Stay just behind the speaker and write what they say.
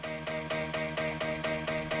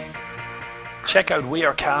Check out We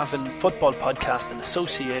Are Cavan football podcast in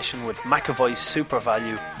association with McAvoy's Super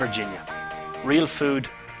Value, Virginia. Real food,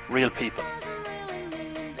 real people.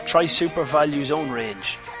 Try Super Value's own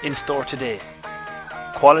range, in store today.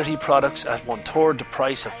 Quality products at 1/3 the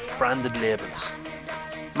price of branded labels.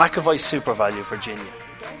 McAvoy's Super Value, Virginia.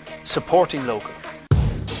 Supporting local.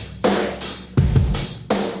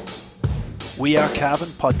 We Are Cavan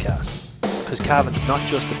podcast, because Cavan's not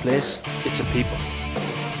just a place, it's a people.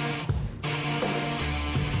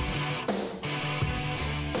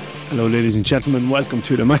 Hello ladies and gentlemen, welcome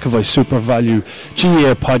to the McAvoy Super Value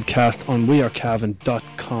GA podcast on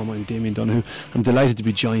wearecavan.com. I'm Damien Donoghue. I'm delighted to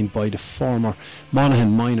be joined by the former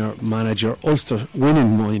Monaghan minor manager, Ulster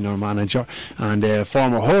winning minor manager, and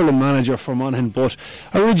former hurling manager for Monaghan, but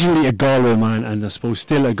originally a Galway man and I suppose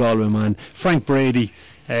still a Galway man, Frank Brady,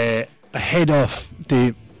 ahead of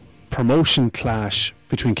the promotion clash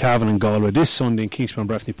between Cavan and Galway this Sunday in Kingspan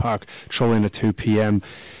Breffni Park, throw in at 2 p.m.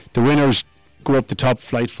 The winners go up the top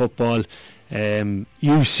flight football.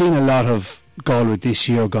 You've seen a lot of Galway this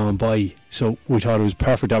year gone by, so we thought it was a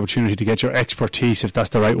perfect opportunity to get your expertise, if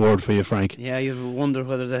that's the right word for you, Frank. Yeah, you wonder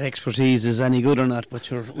whether that expertise is any good or not, but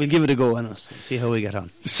sure, we'll give it a go on us, see how we get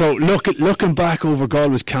on. So looking back over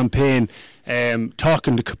Galway's campaign,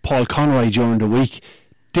 talking to Paul Conroy during the week,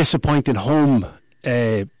 disappointing home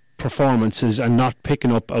performances and not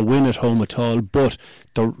picking up a win at home at all, but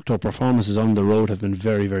their performances on the road have been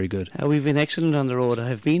very, very good. We've been excellent on the road. I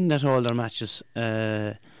have been at all their matches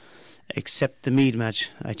except the Meath match.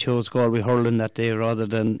 I chose Galway hurling that day rather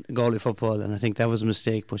than Galway football, and I think that was a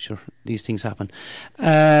mistake, but sure, these things happen.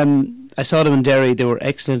 I saw them in Derry. They were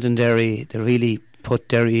excellent in Derry. They really put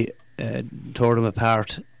Derry, tore them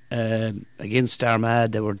apart. Against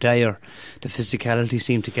Armagh, they were dire. The physicality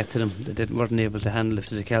seemed to get to them. They weren't able to handle the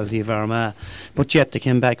physicality of Armagh, but yet they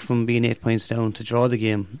came back from being 8 points down to draw the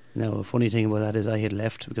game. Now, a funny thing about that is I had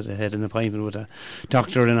left because I had an appointment with a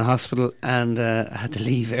doctor in a hospital, and I had to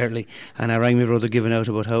leave early, and I rang my brother giving out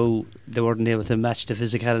about how they weren't able to match the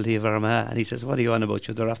physicality of Armagh, and he says, "What are you on about?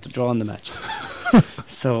 They're after drawing the match."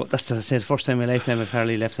 So that's the first time in my lifetime I've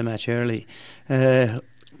hardly left the match early.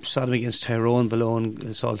 Saw them against Tyrone below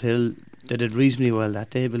in Salt Hill. They did reasonably well that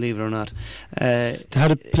day, believe it or not. They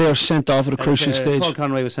had a player sent off at a crucial stage. Paul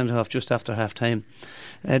Conroy was sent off just after half time.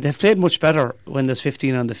 They've played much better when there's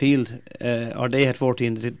 15 on the field, or they had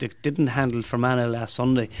 14. They didn't handle Fermanagh last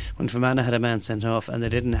Sunday when Fermanagh had a man sent off, and they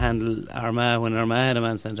didn't handle Armagh when Armagh had a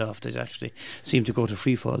man sent off. They actually seemed to go to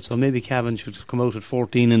free fall. So maybe Cavan should come out at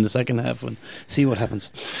 14 in the second half and see what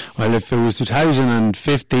happens. Well, if it was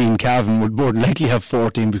 2015, Cavan would more than likely have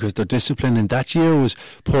 14 because their discipline in that year was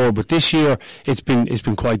poor. But this year it's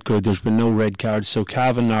been quite good. There's been no red cards, so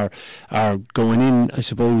Cavan are going in. I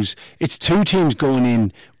suppose it's two teams going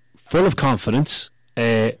in full of confidence,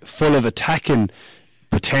 full of attacking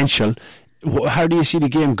potential. How do you see the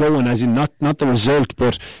game going? As in, not the result,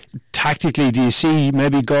 but tactically, do you see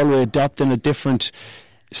maybe Galway adopting a different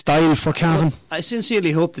style for Cavan? Well, I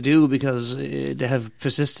sincerely hope they do, because they have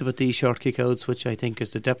persisted with these short kickouts, which I think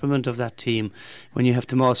is the detriment of that team. When you have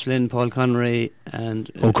Tomas Flynn, Paul Conroy and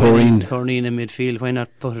Corrine in midfield, why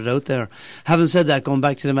not put it out there? Having said that, going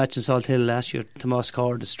back to the match in Salt Hill last year, Tomas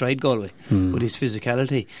Carr destroyed Galway with his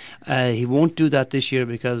physicality. He won't do that this year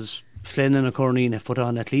because Flynn and O'Corneen have put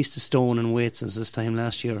on at least a stone in weight since this time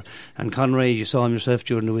last year, and Conroy, you saw him yourself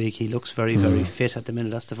during the week, he looks very, very fit at the minute.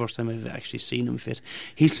 That's the first time I've actually seen him fit.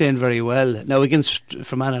 He's playing very well. Now against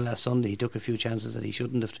Fermanagh last Sunday, he took a few chances that he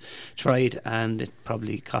shouldn't have tried, and it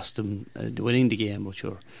probably cost him winning the game, but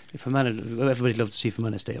sure, if Fermanagh, everybody'd love to see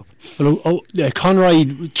Fermanagh stay up. Well,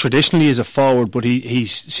 Conroy traditionally is a forward, but he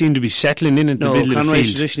seemed to be settling in at the middle of the field. Conroy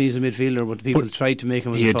traditionally is a midfielder, but people tried to make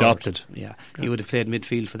him as a forward. He adopted. Yeah, he would have played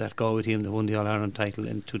midfield for that Galway team that won the All-Ireland title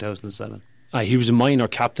in 2007. He was a minor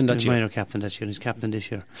captain that year. And he's captain this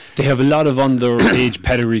year. They have a lot of underage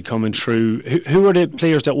pedigree coming through. Who are the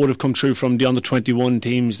players that would have come through from the under-21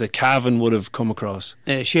 teams that Cavan would have come across?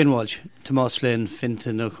 Shane Walsh, Tomas Flynn,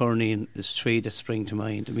 Fintan O'Corney is three that spring to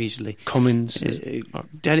mind immediately. Cummins.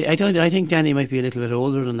 Danny, I think Danny might be a little bit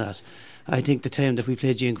older than that. I think the time that we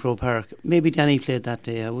played Jean Crow Park, maybe Danny played that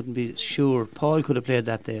day. I wouldn't be sure. Paul could have played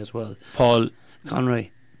that day as well. Paul Conroy,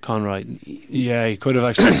 yeah, he could have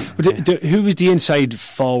actually. But who was the inside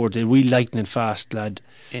forward, the wee lightning fast lad?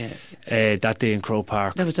 That day in Crow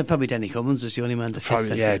Park. That was probably Danny Cummins is the only man that fits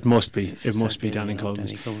that. Yeah, it must be. It must be Danny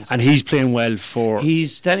Cummins. And he's playing well for.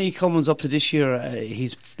 He's Danny Cummins up to this year.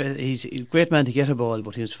 He's a great man to get a ball,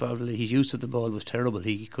 but his use of the ball was terrible.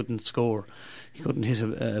 He couldn't score. He couldn't hit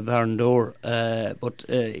a barn door, but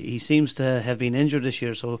he seems to have been injured this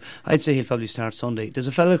year, so I'd say he'll probably start Sunday. There's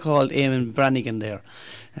a fellow called Eamon Brannigan there.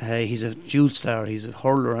 He's a Jude star, he's a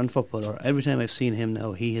hurler and footballer. Every time I've seen him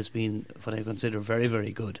now, he has been what I consider very,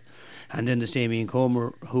 very good. And then there's Damien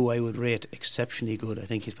Comer, who I would rate exceptionally good. I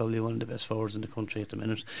think he's probably one of the best forwards in the country at the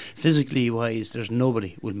minute. Physically wise, there's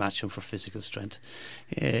nobody will match him for physical strength.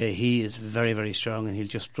 He is very, very strong, and he'll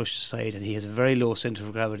just brush aside, and he has a very low centre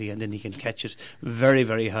of gravity, and then he can catch it very,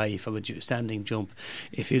 very high from a standing jump.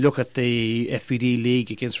 If you look at the FBD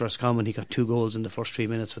League against Roscommon, he got 2 goals in the first 3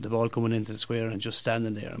 minutes for the ball coming into the square and just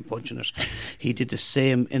standing there and punching it. He did the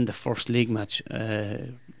same in the first league match.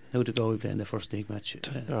 How did we play in the first league match? It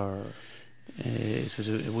was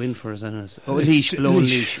a win for us.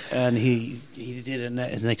 Laois, and he did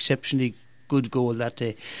an exceptionally good goal that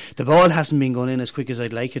day. The ball hasn't been going in as quick as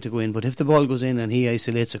I'd like it to go in, but if the ball goes in and he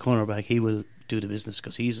isolates a cornerback, he will do the business,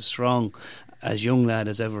 because he's as strong as young lad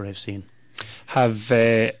as ever I've seen. Have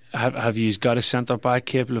you got a centre back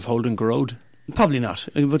capable of holding Garrod? Probably not,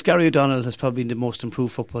 but Gary O'Donnell has probably been the most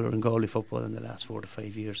improved footballer in Galway football in the last 4 to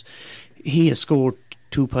 5 years. He has scored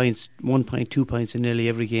 2 points, 1 point, 2 points in nearly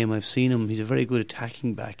every game I've seen him. He's a very good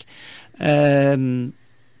attacking back.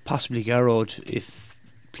 Possibly Garrod, if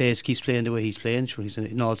keeps playing the way he's playing, sure, he's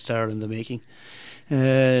an all-star in the making.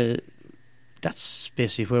 That's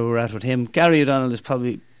basically where we're at with him. Gary O'Donnell is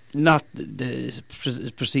probably not the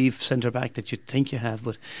perceived centre back that you think you have,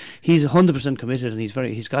 but he's 100% committed, and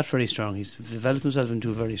he's got very strong. He's developed himself into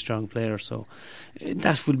a very strong player, so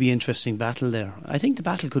that will be an interesting battle there. I think the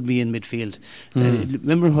battle could be in midfield.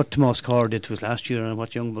 Remember what Tomás Carr did to us last year, and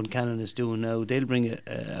what young Buncannon is doing now. They'll bring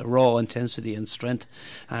a raw intensity and strength,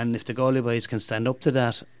 and if the Galway boys can stand up to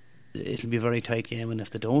that, it'll be a very tight game, and if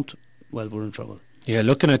they don't, well, we're in trouble. Yeah,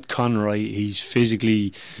 looking at Conroy, he's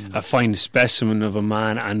physically a fine specimen of a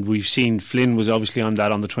man, and we've seen Flynn was obviously on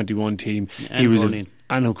the 21 team.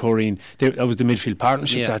 And O'Corrine. That was the midfield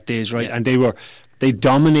partnership that day, right? Yeah. And they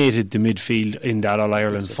dominated the midfield in that All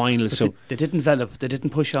Ireland final. But so they didn't develop, they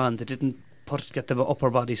didn't push on, they didn't get the upper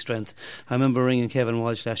body strength. I remember ringing Kevin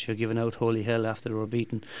Walsh last year, giving out holy hell after they were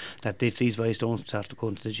beaten, that if these boys don't start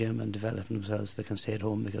going to the gym and developing themselves, they can stay at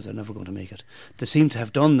home, because they're never going to make it. They seem to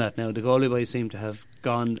have done that now. The Galway boys seem to have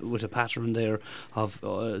gone with a pattern there of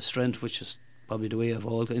strength, which is probably the way of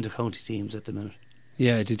all inter-county teams at the minute.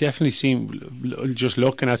 Yeah, they definitely seem, just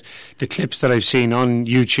looking at the clips that I've seen on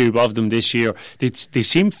YouTube of them this year, they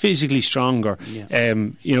seem physically stronger. Yeah.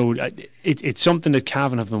 It's something that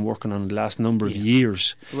Cavan have been working on the last number of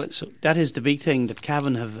years. Well, so that is the big thing, that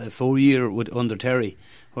Cavan have a 4-year under Terry,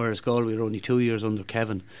 whereas Galway were only 2 years under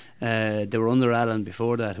Kevin. They were under Alan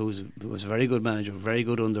before that, who was a very good manager, very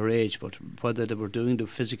good underage, but whether they were doing the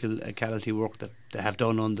physicality work that they have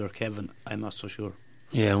done under Kevin, I'm not so sure.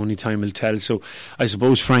 Yeah, only time will tell. So I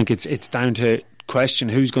suppose, Frank, it's down to question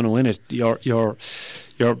who's going to win it. Your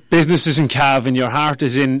business is in Cav, and your heart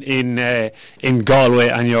is in Galway,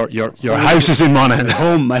 and your house is in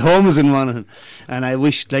Monaghan. My home is in Monaghan, and I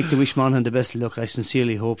like to wish Monaghan the best of luck. I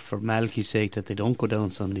sincerely hope, for Malky's sake, that they don't go down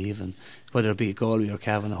Sunday evening, whether it be Galway or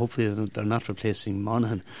Cavan. Hopefully they're not replacing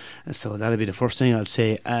Monaghan. So that'll be the first thing I'll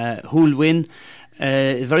say. Who'll win?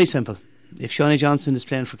 Very simple. If Shawnee Johnson is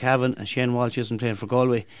playing for Cavan and Shane Walsh isn't playing for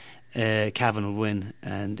Galway, Cavan will win.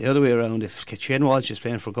 And the other way around, if Shane Walsh is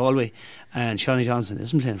playing for Galway and Shawnee Johnson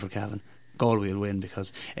isn't playing for Cavan, Galway will win,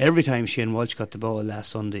 because every time Shane Walsh got the ball last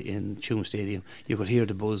Sunday in Tuam Stadium, you could hear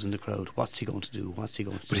the buzz in the crowd. What's he going to do?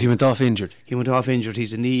 But he went off injured.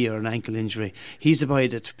 He's a knee or an ankle injury. He's the boy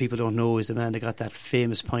that people don't know is the man that got that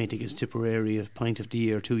famous point against Tipperary, a point of the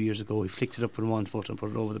year 2 years ago. He flicked it up with one foot and put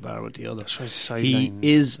it over the bar with the other. He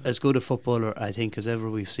is as good a footballer, I think, as ever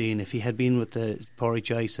we've seen. If he had been with the Porrick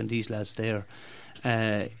Joyce and these lads there,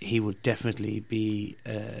 he would definitely be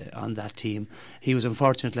on that team. He was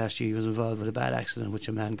unfortunate last year. He was involved with a bad accident in which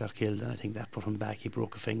a man got killed, and I think that put him back. He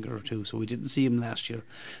broke a finger or two, so we didn't see him last year.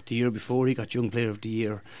 The year before, he got Young Player of the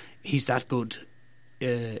Year. He's that good.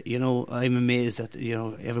 I'm amazed that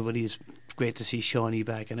everybody's great to see Shawnee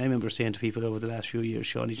back, and I remember saying to people over the last few years,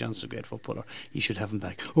 Shawnee Johnson's a great footballer, you should have him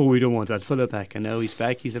back. Oh, we don't want that fella back. And now he's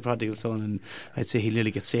back. He's a prodigal son, and I'd say he'll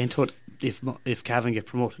nearly get sainthood if Cavan get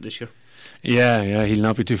promoted this year. Yeah, he'll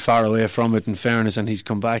not be too far away from it, in fairness, and he's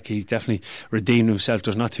come back. He's definitely redeemed himself.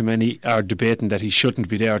 There's not too many are debating that he shouldn't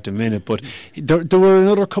be there at the minute, but there were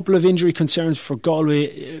another couple of injury concerns for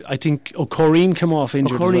Galway. I think O'Corrine came off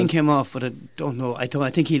injured. Came off, but I don't know. I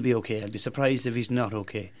think he'll be okay. I'd be surprised if he's not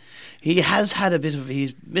okay. He has had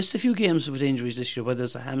he's missed a few games with injuries this year, whether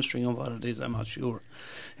it's a hamstring or what it is, I'm not sure.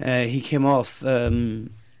 He came off.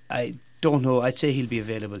 don't know. I'd say he'll be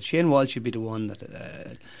available. Shane Walsh should be the one that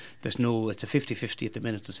it's a 50-50 at the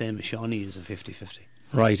minute, the same as Shawnee is a 50-50.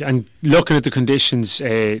 Right, and looking at the conditions,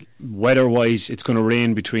 weather-wise, it's going to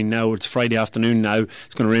rain between now. It's Friday afternoon now.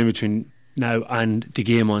 It's going to rain between now and the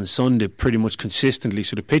game on Sunday pretty much consistently.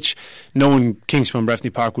 So the pitch, knowing Kingspan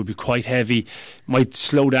Breffni Park would be quite heavy, might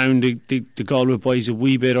slow down the Galway boys a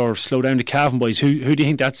wee bit, or slow down the Cavan boys. Who do you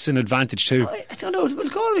think that's an advantage to? I don't know. Well,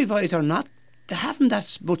 Galway boys are not. They haven't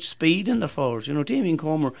that much speed in their forwards. You know, Damien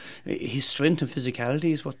Comer, his strength and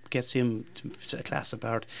physicality is what gets him to a class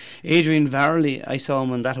apart. Adrian Varley, I saw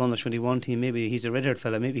him on that under-21 team. Maybe he's a red-haired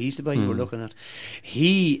fella. Maybe he's the boy you were looking at.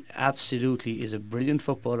 He absolutely is a brilliant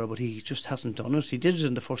footballer, but he just hasn't done it. He did it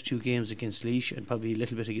in the first 2 games against Laois and probably a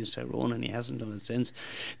little bit against Tyrone, and he hasn't done it since.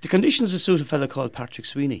 The conditions suit a fella called Patrick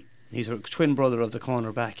Sweeney. He's a twin brother of the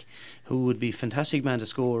corner back, who would be a fantastic man to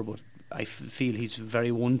score, but I feel he's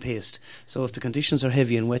very one-paced. So if the conditions are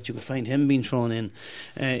heavy and wet, you could find him being thrown in.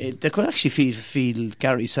 They could actually feel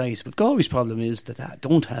Gary Size, but Galway's problem is that they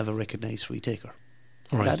don't have a recognised free taker.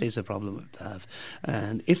 Right. That is a problem to have.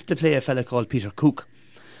 And if they play a fella called Peter Cook,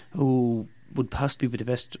 who would possibly be the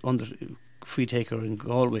best free taker in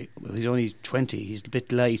Galway, he's only 20, he's a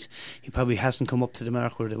bit light, he probably hasn't come up to the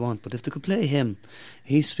mark where they want, but if they could play him,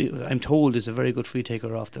 I'm told is a very good free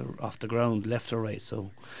taker off the ground, left or right, so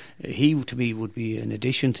he to me would be an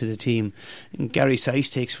addition to the team. And Gary Sice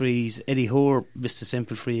takes frees. Eddie Hoare missed a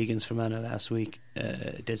simple free against Fermanagh last week,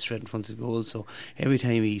 dead straight in front of the goal, so every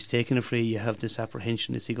time he's taken a free you have this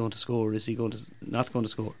apprehension: is he going to score, is he not going to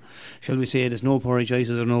score? Shall we say there's no Porry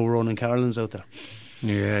Joyces or no Ronan Carlins out there?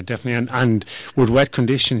 Yeah, definitely. And with wet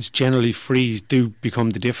conditions, generally frees do become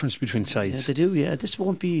the difference between sides. Yeah, they do. Yeah, this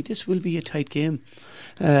will be a tight game.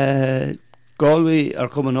 Galway are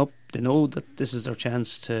coming up. They know that this is their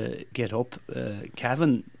chance to get up.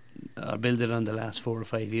 Cavan are building on the last 4 or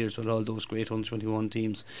 5 years with all those great under-21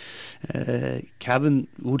 teams. Cavan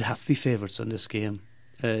would have to be favourites on this game.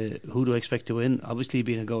 Who do I expect to win? Obviously,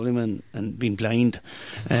 being a Galwayman and being blind,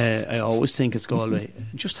 I always think it's Galway.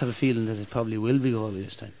 I just have a feeling that it probably will be Galway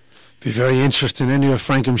this time. Be very interesting. Anyway,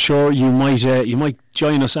 Frank, I'm sure you might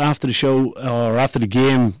join us after the show or after the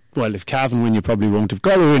game. Well, if Cavan win, you probably won't. If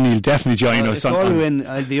Galway win, you'll definitely join us. If Galway win,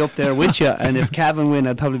 I'll be up there with you. And if Cavan win,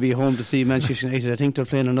 I'll probably be home to see Manchester United. I think they're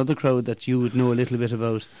playing another crowd that you would know a little bit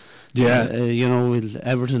about. Yeah, with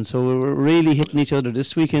Everton. So we're really hitting each other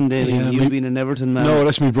this weekend. You've been an Everton man. No,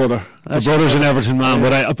 that's my brother. The brother's an Everton man,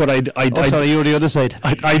 sorry, you're the other side.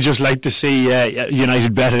 I just like to see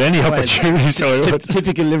United bet at any opportunity.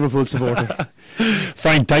 Typical Liverpool supporter.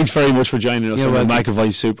 Frank, thanks very much for joining us on the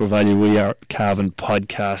McAvoy Super Value We Are Cavan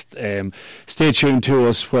podcast. Stay tuned to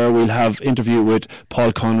us, where we'll have interview with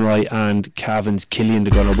Paul Conroy and Cavan's Killian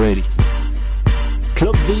de Gunnar Brady.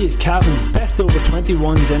 Club V is Cavan's best over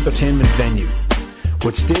 21s entertainment venue.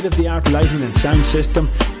 With state-of-the-art lighting and sound system,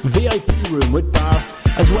 VIP room with bar,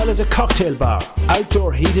 as well as a cocktail bar,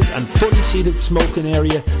 outdoor heated and fully seated smoking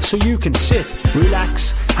area so you can sit,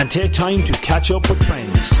 relax and take time to catch up with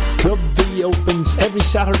friends. Club V opens every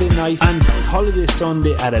Saturday night and Bank Holiday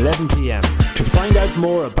Sunday at 11 p.m. To find out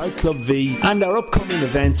more about Club V and our upcoming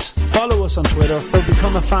events, follow us on Twitter or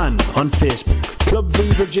become a fan on Facebook. Club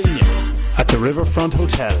V Virginia at the Riverfront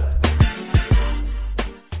Hotel.